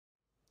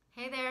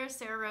Hey there,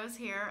 Sarah Rose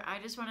here. I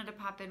just wanted to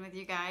pop in with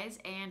you guys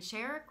and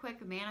share a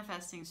quick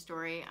manifesting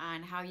story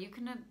on how you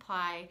can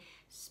apply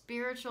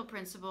spiritual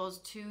principles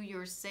to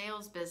your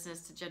sales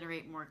business to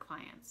generate more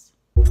clients.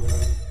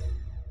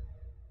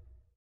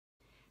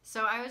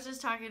 So I was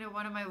just talking to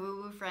one of my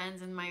woo-woo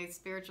friends in my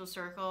spiritual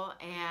circle,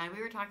 and we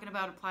were talking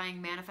about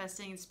applying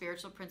manifesting and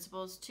spiritual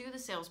principles to the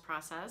sales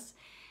process.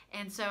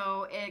 And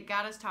so it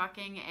got us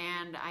talking,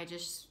 and I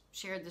just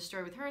shared the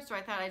story with her, so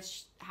I thought I'd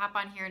hop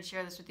on here and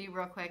share this with you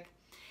real quick.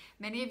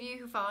 Many of you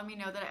who follow me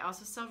know that I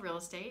also sell real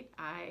estate.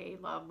 I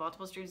love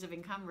multiple streams of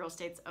income. Real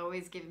estate's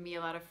always given me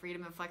a lot of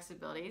freedom and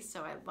flexibility,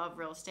 so I love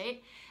real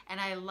estate. And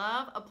I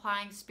love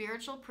applying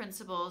spiritual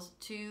principles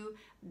to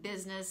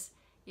business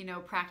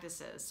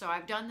practices. So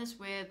I've done this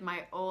with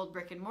my old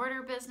brick and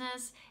mortar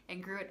business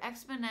and grew it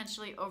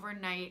exponentially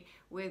overnight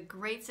with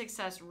great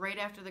success right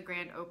after the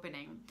grand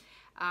opening.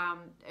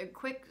 A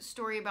quick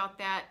story about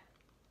that.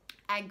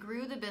 I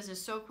grew the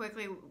business so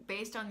quickly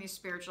based on these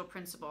spiritual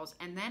principles,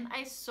 and then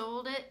I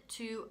sold it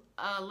to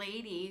a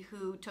lady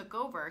who took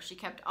over. She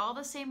kept all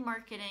the same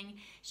marketing,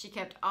 she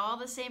kept all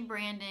the same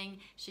branding,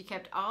 she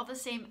kept all the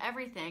same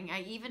everything.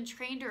 I even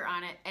trained her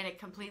on it, and it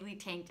completely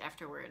tanked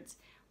afterwards.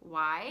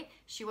 Why?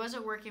 She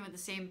wasn't working with the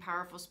same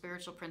powerful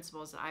spiritual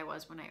principles that I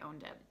was when I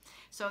owned it.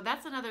 So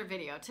that's another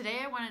video. Today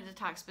I wanted to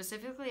talk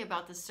specifically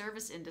about the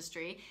service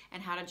industry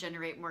and how to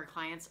generate more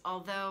clients,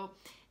 although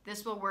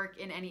this will work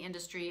in any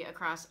industry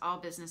across all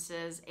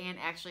businesses and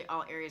actually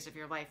all areas of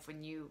your life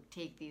when you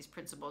take these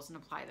principles and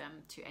apply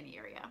them to any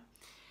area.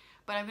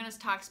 But I'm going to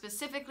talk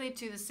specifically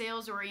to the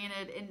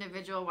sales-oriented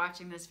individual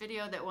watching this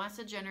video that wants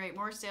to generate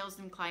more sales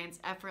and clients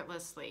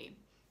effortlessly.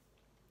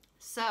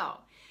 So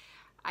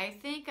I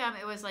think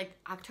it was like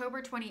October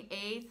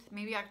 28th,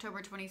 maybe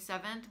October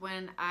 27th,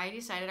 when I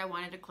decided I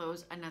wanted to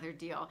close another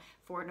deal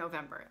for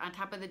November, on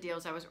top of the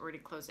deals I was already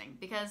closing.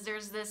 Because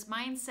there's this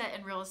mindset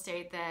in real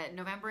estate that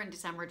November and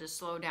December just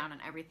slow down and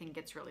everything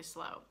gets really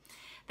slow.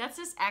 That's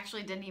just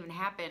actually didn't even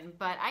happen,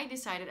 but I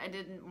decided I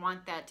didn't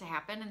want that to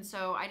happen, and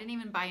so I didn't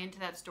even buy into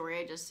that story.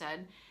 I just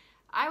said,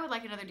 I would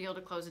like another deal to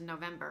close in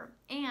November,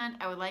 and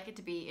I would like it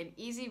to be an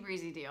easy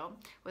breezy deal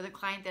with a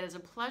client that is a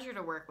pleasure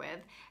to work with,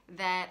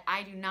 that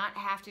I do not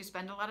have to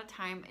spend a lot of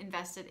time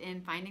invested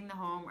in finding the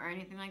home or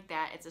anything like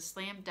that. It's a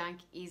slam dunk,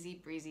 easy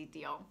breezy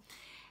deal.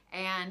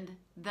 And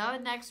the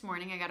next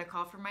morning I got a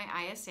call from my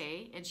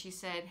ISA, and she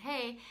said,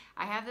 hey,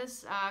 I have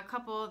this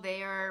couple,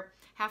 they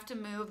have to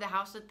move. The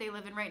house that they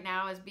live in right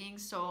now is being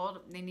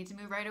sold. They need to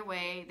move right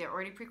away. They're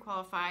already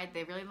pre-qualified.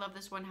 They really love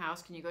this one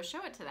house. Can you go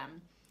show it to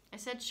them? I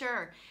said,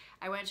 sure.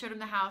 I went and showed them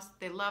the house.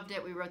 They loved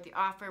it. We wrote the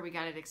offer. We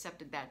got it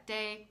accepted that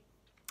day.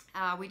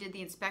 We did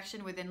the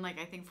inspection within I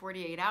think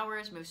 48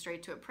 hours, moved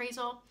straight to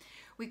appraisal.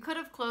 We could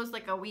have closed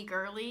like a week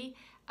early,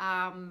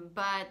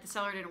 but the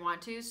seller didn't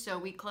want to, so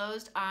we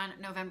closed on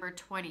November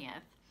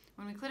 20th,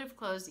 when we could have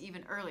closed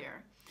even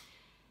earlier.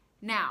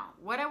 Now,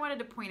 what I wanted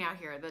to point out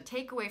here, the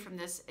takeaway from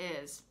this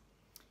is,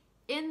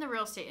 in the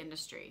real estate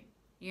industry,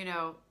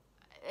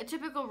 a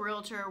typical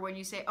realtor, when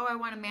you say, oh, I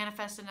want to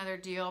manifest another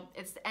deal,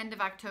 it's the end of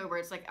October,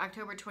 it's like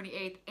October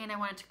 28th, and I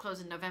want it to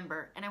close in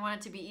November, and I want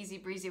it to be easy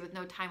breezy with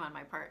no time on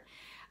my part,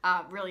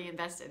 really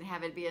invested and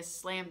have it be a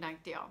slam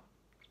dunk deal.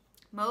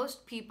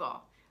 Most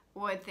people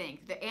would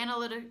think, the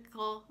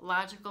analytical,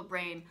 logical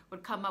brain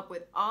would come up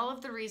with all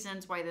of the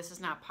reasons why this is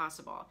not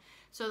possible.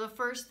 So the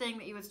first thing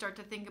that you would start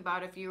to think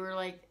about if you were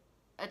like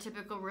a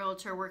typical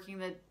realtor working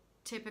the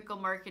typical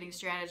marketing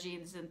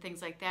strategies and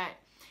things like that,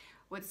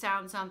 would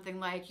sound something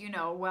like,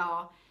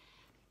 well,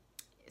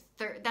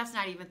 that's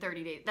not even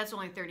 30 days. That's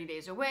only 30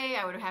 days away.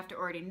 I would have to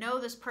already know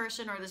this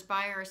person or this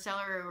buyer or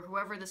seller or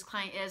whoever this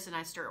client is, and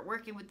I start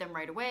working with them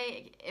right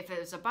away. If it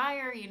was a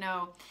buyer,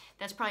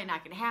 that's probably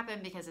not going to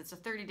happen because it's a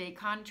 30-day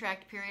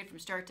contract period from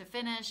start to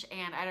finish,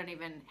 and I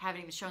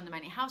haven't even shown them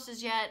any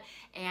houses yet,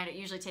 and it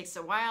usually takes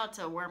a while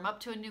to warm up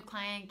to a new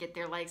client, get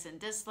their likes and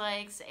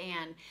dislikes,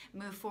 and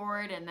move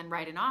forward, and then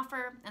write an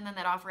offer, and then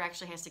that offer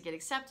actually has to get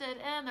accepted,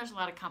 and there's a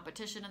lot of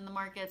competition in the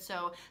market,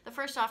 so the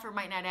first offer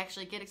might not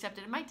actually get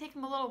accepted. It might take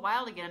them a little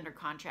while to get under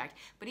contract,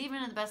 but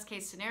even in the best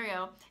case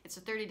scenario, it's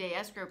a 30-day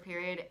escrow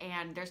period,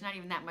 and there's not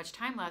even that much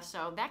time left,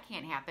 so that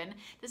can't happen.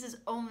 This is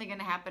only going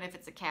to happen if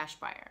it's a cash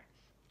buyer.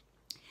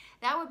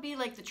 That would be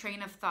like the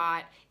train of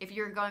thought if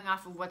you're going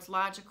off of what's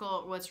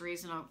logical, what's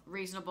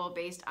reasonable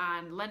based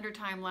on lender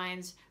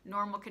timelines,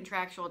 normal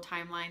contractual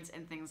timelines,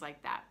 and things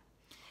like that.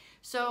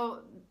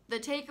 So the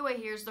takeaway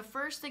here is the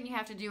first thing you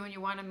have to do when you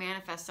want to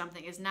manifest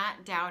something is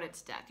not doubt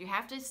its death. You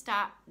have to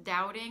stop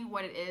doubting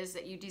what it is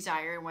that you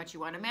desire and what you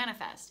want to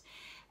manifest,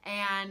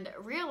 and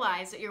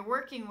realize that you're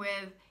working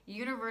with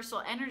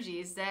universal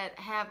energies that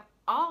have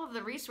all of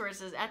the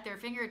resources at their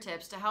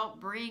fingertips to help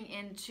bring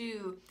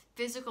into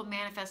physical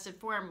manifested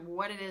form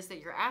what it is that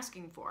you're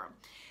asking for.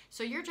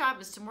 So your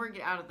job is to more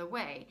get out of the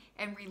way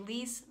and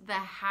release the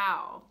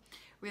how.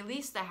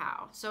 Release the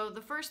how. So the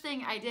first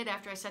thing I did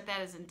after I set that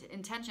as an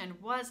intention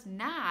was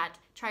not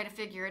try to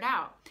figure it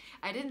out.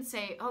 I didn't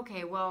say,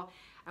 okay, well,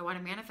 I want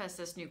to manifest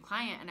this new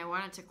client and I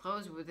want it to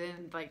close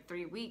within like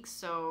 3 weeks.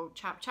 So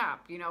chop,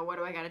 chop, you know, what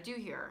do I got to do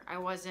here? I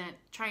wasn't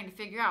trying to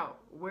figure out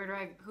who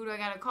do I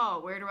got to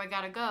call? Where do I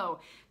got to go?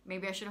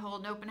 Maybe I should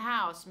hold an open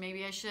house.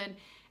 Maybe I should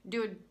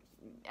do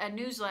a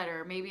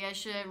newsletter. Maybe I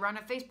should run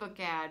a Facebook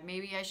ad.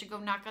 Maybe I should go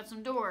knock on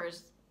some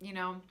doors. You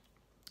know,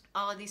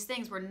 all of these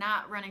things were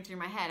not running through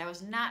my head. I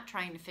was not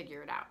trying to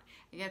figure it out.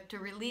 You have to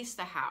release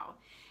the how.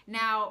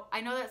 Now,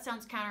 I know that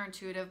sounds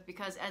counterintuitive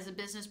because as a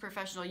business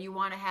professional, you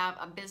want to have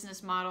a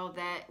business model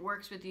that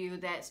works with you,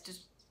 that's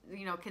just,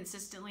 you know,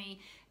 consistently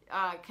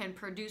can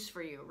produce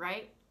for you,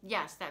 right?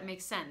 Yes, that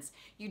makes sense.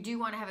 You do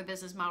want to have a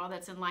business model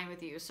that's in line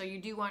with you. So you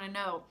do want to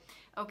know,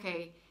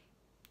 okay,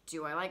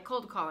 do I like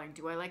cold calling?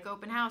 Do I like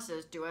open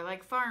houses? Do I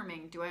like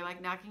farming? Do I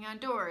like knocking on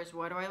doors?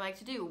 What do I like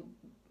to do?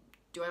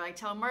 Do I like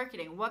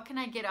telemarketing? What can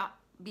I get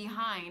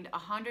behind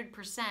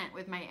 100%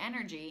 with my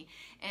energy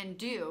and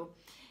do,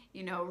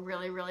 you know,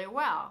 really, really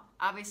well?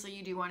 Obviously,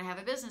 you do want to have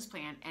a business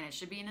plan, and it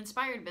should be an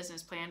inspired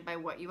business plan by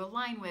what you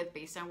align with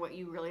based on what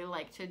you really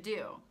like to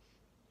do.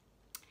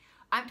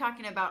 I'm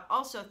talking about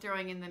also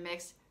throwing in the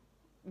mix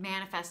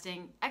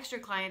manifesting extra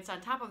clients on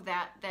top of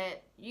that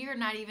you're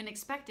not even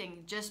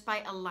expecting, just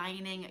by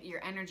aligning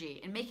your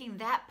energy and making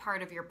that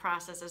part of your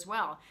process as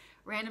well.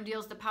 Random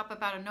deals that pop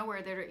up out of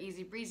nowhere that are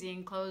easy breezy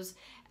and close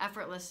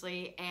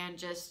effortlessly and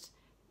just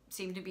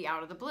seem to be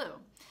out of the blue.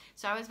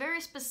 So I was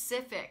very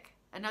specific.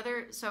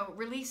 So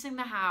releasing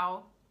the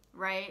how,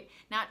 right?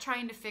 Not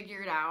trying to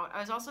figure it out. I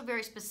was also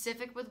very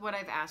specific with what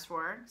I've asked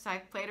for. So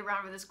I've played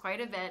around with this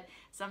quite a bit.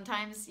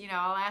 Sometimes, you know,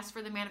 I'll ask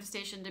for the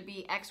manifestation to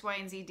be X, Y,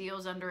 and Z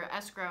deals under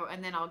escrow,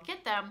 and then I'll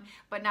get them,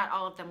 but not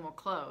all of them will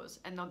close,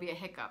 and there'll be a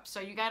hiccup. So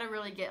you got to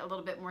really get a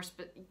little bit more,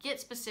 get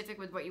specific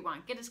with what you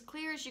want. Get as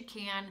clear as you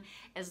can,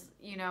 as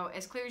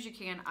clear as you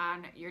can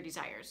on your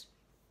desires.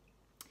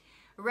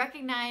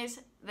 Recognize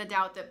the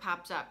doubt that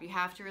pops up. You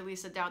have to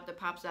release the doubt that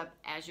pops up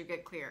as you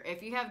get clear.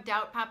 If you have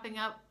doubt popping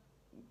up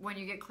when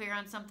you get clear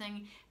on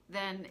something,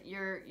 then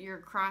you're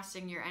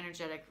crossing your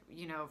energetic,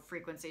 you know,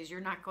 frequencies.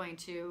 You're not going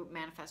to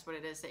manifest what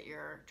it is that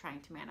you're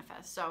trying to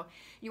manifest. So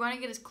you want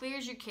to get as clear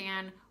as you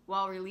can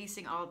while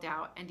releasing all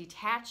doubt and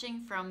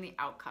detaching from the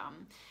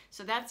outcome.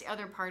 So that's the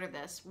other part of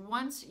this.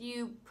 Once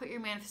you put your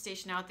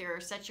manifestation out there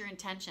or set your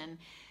intention,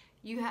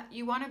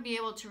 you want to be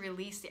able to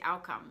release the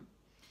outcome.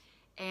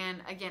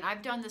 And again,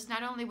 I've done this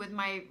not only with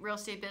my real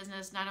estate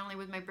business, not only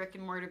with my brick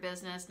and mortar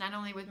business, not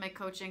only with my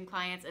coaching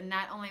clients, and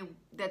not only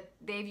that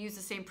they've used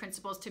the same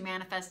principles to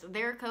manifest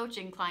their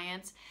coaching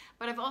clients,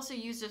 but I've also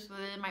used this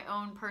within my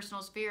own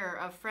personal sphere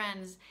of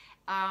friends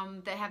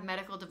that have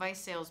medical device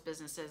sales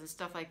businesses and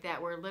stuff like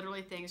that, where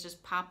literally things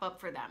just pop up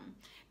for them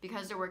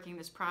because they're working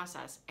this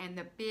process. And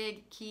the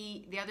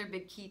other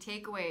big key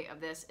takeaway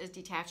of this is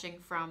detaching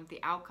from the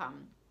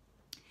outcome.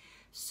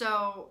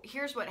 So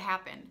here's what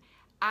happened.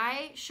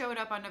 I showed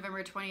up on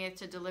November 20th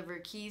to deliver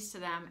keys to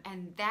them,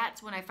 and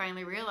that's when I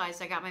finally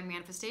realized I got my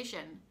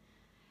manifestation.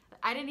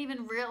 I didn't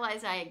even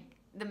realize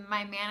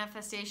my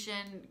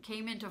manifestation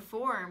came into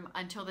form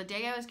until the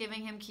day I was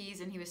giving him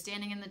keys, and he was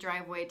standing in the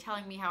driveway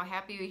telling me how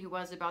happy he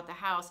was about the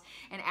house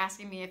and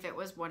asking me if it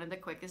was one of the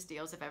quickest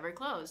deals I've ever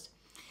closed.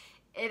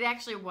 It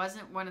actually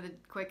wasn't one of the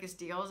quickest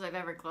deals I've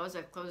ever closed.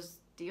 I've closed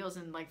deals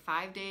in like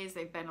 5 days.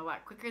 They've been a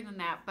lot quicker than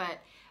that, but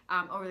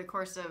over the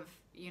course of,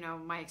 you know,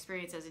 my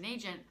experience as an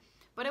agent.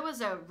 But it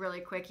was a really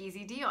quick,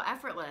 easy deal,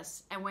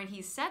 effortless. And when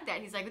he said that,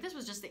 he's like, this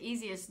was just the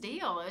easiest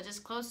deal. It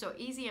just closed so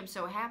easy. I'm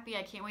so happy.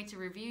 I can't wait to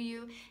review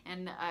you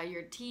and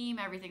your team.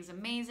 Everything's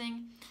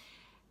amazing.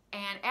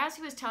 And as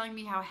he was telling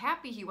me how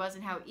happy he was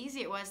and how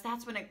easy it was,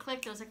 that's when it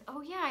clicked. I was like,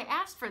 oh yeah, I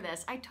asked for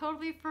this. I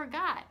totally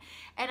forgot.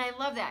 And I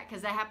love that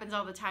because that happens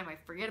all the time. I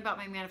forget about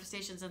my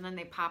manifestations and then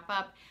they pop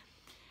up.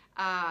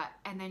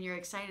 And then you're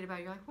excited about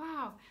it. You're like,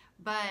 wow.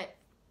 But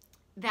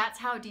that's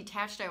how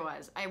detached I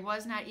was. I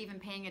was not even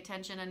paying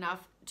attention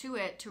enough to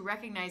it to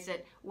recognize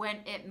it when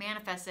it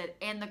manifested.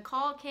 And the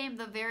call came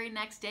the very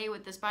next day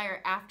with this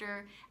buyer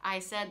after I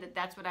said that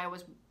that's what I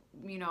was,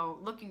 you know,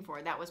 looking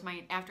for. That was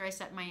after I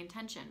set my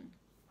intention.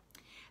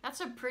 That's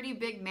a pretty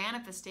big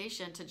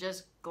manifestation to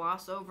just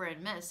gloss over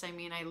and miss. I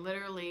mean, I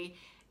literally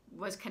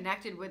was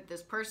connected with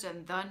this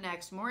person the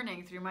next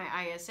morning through my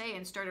ISA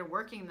and started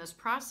working this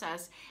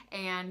process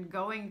and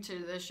going to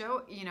the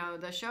show, you know,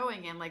 the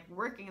showing and like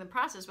working the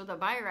process with a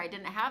buyer I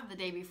didn't have the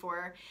day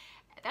before.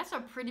 That's a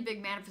pretty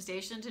big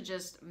manifestation to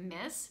just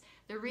miss.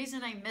 The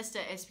reason I missed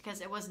it is because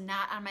it was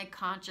not on my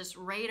conscious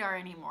radar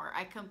anymore.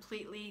 I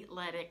completely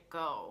let it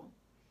go.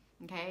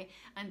 Okay,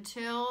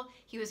 until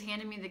he was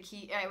handing me the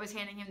key, I was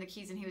handing him the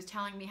keys and he was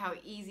telling me how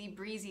easy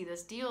breezy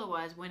this deal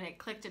was. When it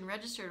clicked and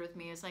registered with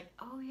me, it's like,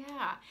 oh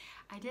yeah,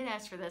 I did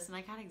ask for this and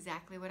I got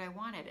exactly what I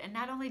wanted. And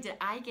not only did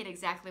I get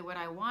exactly what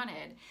I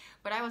wanted,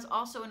 but I was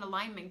also in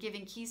alignment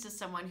giving keys to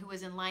someone who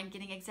was in line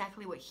getting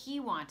exactly what he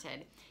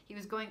wanted. He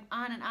was going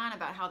on and on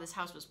about how this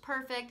house was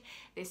perfect.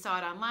 They saw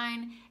it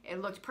online.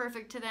 It looked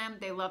perfect to them.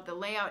 They loved the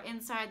layout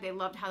inside. They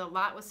loved how the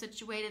lot was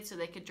situated so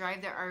they could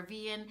drive their RV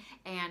in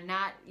and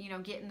not, you know,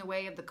 get in the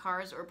way of the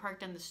cars that were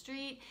parked on the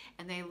street.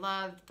 And they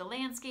loved the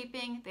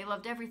landscaping. They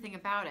loved everything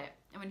about it.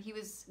 And when he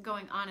was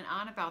going on and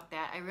on about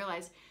that, I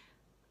realized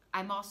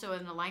I'm also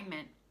in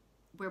alignment.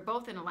 We're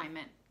both in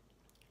alignment.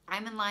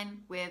 I'm in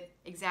line with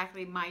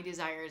exactly my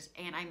desires,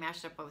 and I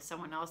matched up with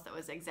someone else that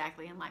was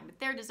exactly in line with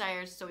their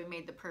desires, so we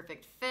made the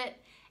perfect fit,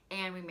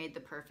 and we made the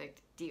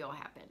perfect deal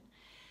happen.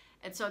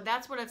 And so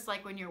that's what it's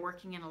like when you're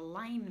working in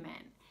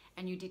alignment,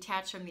 and you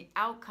detach from the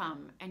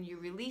outcome, and you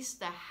release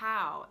the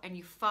how, and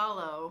you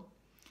follow,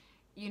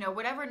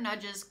 whatever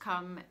nudges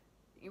come,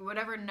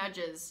 whatever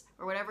nudges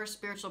or whatever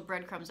spiritual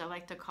breadcrumbs I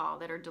like to call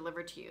that are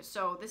delivered to you.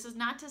 So this is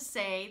not to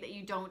say that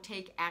you don't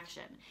take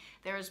action.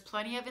 There is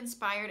plenty of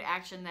inspired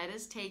action that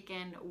is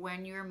taken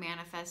when you're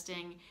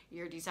manifesting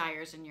your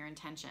desires and your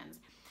intentions.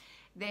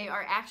 They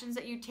are actions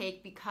that you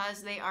take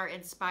because they are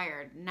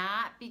inspired,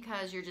 not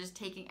because you're just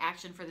taking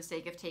action for the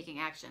sake of taking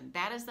action.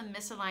 That is the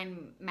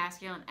misaligned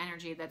masculine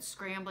energy that's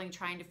scrambling,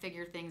 trying to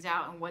figure things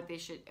out and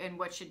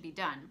what should be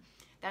done.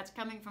 That's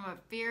coming from a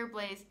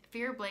fear-based,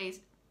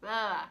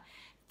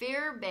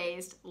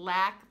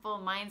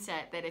 lackful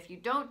mindset that if you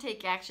don't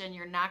take action,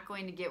 you're not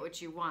going to get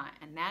what you want.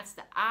 And that's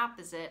the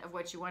opposite of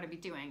what you want to be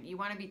doing. You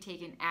want to be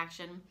taking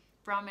action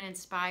from an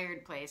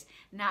inspired place,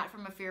 not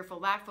from a fearful,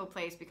 lackful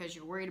place because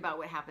you're worried about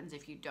what happens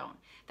if you don't.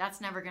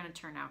 That's never going to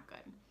turn out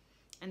good.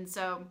 And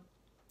so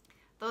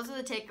those are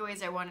the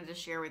takeaways I wanted to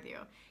share with you.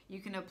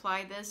 You can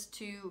apply this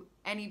to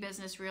any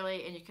business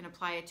really, and you can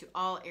apply it to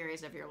all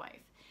areas of your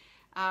life.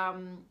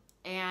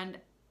 And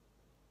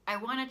I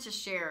wanted to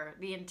share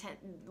the intent,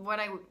 what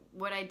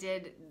I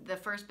did, the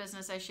first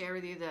business I shared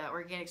with you, the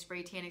organic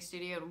spray tanning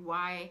studio, and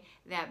why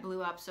that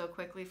blew up so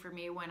quickly for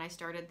me when I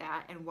started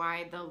that, and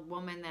why the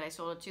woman that I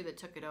sold it to that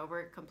took it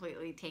over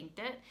completely tanked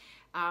it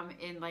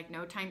in like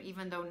no time,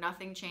 even though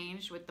nothing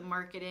changed with the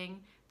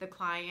marketing, the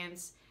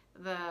clients,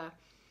 the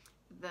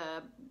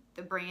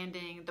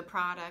branding, the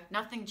product,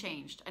 nothing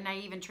changed. And I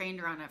even trained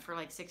her on it for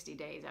like 60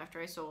 days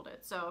after I sold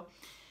it.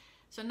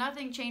 So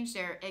nothing changed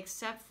there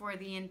except for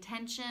the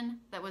intention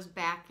that was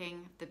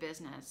backing the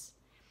business.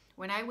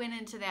 When I went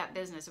into that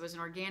business, it was an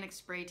organic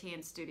spray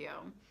tan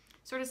studio.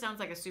 Sort of sounds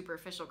like a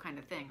superficial kind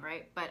of thing,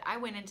 right? But I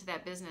went into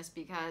that business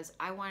because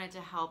I wanted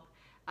to help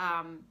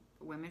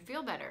women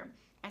feel better.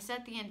 I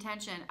set the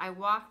intention, I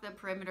walked the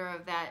perimeter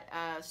of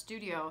that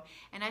studio,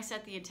 and I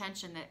set the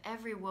intention that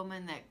every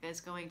woman that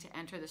is going to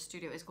enter the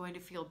studio is going to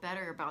feel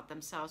better about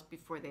themselves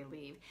before they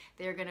leave.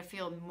 They're going to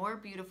feel more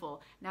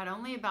beautiful, not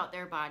only about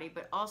their body,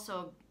 but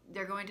also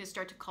they're going to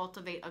start to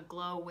cultivate a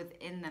glow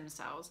within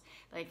themselves.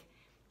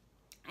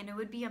 And it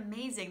would be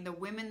amazing. The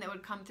women that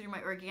would come through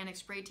my organic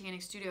spray tanning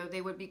studio,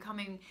 they would be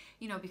coming,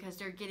 because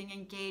they're getting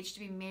engaged to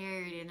be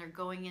married and they're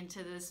going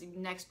into this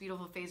next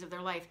beautiful phase of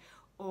their life.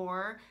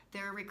 Or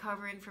they're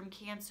recovering from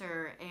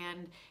cancer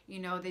and,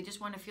 they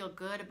just want to feel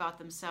good about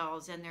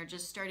themselves and they're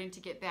just starting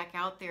to get back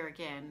out there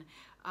again.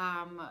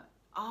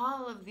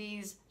 All of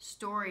these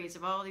stories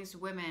of all these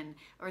women,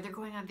 or they're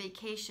going on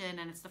vacation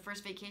and it's the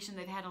first vacation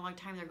they've had in a long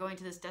time. They're going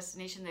to this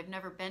destination they've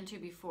never been to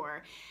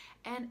before.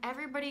 And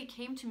everybody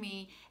came to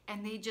me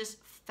and they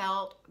just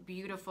felt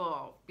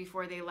beautiful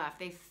before they left.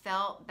 They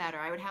felt better.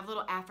 I would have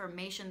little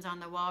affirmations on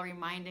the wall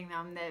reminding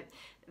them that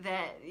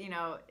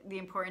the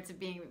importance of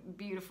being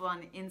beautiful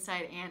on the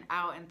inside and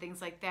out and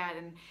things like that.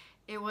 And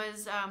it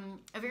was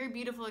a very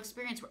beautiful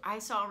experience where I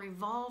saw a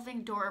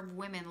revolving door of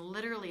women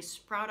literally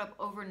sprout up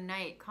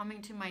overnight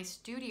coming to my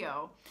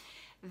studio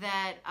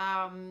that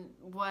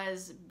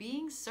was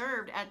being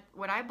served at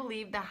what I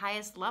believe the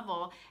highest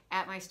level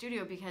at my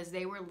studio, because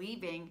they were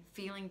leaving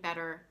feeling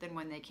better than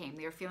when they came.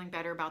 They were feeling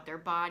better about their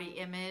body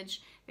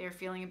image. They were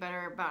feeling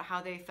better about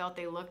how they felt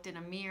they looked in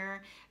a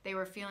mirror. They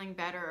were feeling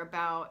better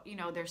about,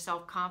 their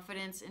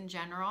self-confidence in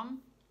general.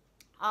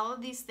 All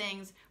of these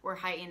things were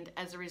heightened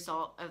as a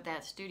result of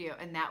that studio,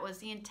 and that was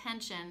the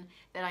intention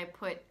that I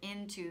put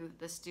into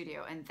the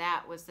studio, and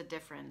that was the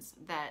difference,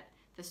 that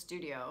the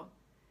studio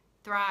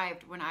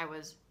thrived when I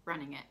was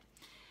running it.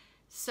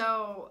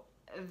 So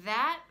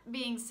that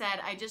being said,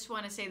 I just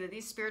want to say that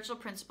these spiritual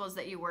principles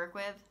that you work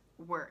with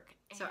work.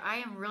 So I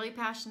am really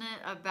passionate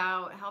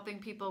about helping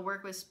people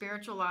work with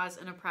spiritual laws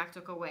in a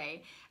practical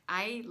way.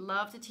 I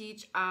love to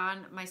teach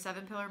on my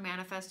 7-pillar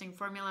manifesting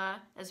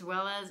formula, as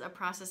well as a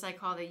process I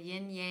call the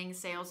yin-yang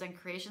sales and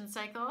creation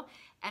cycle,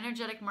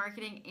 energetic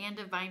marketing, and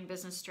divine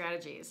business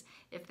strategies.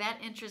 If that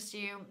interests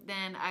you,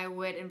 then I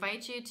would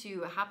invite you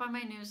to hop on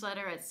my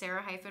newsletter at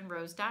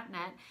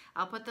sarah-rose.net.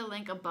 I'll put the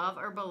link above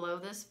or below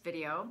this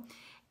video.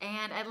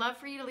 And I'd love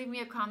for you to leave me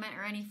a comment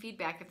or any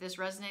feedback if this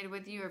resonated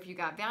with you, or if you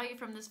got value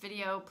from this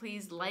video.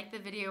 Please like the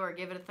video or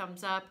give it a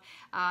thumbs up,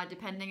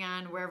 depending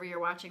on wherever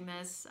you're watching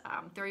this.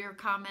 Throw your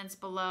comments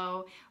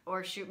below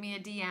or shoot me a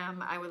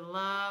DM. I would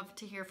love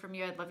to hear from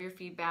you. I'd love your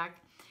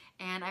feedback.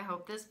 And I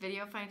hope this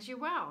video finds you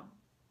well.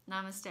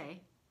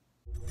 Namaste.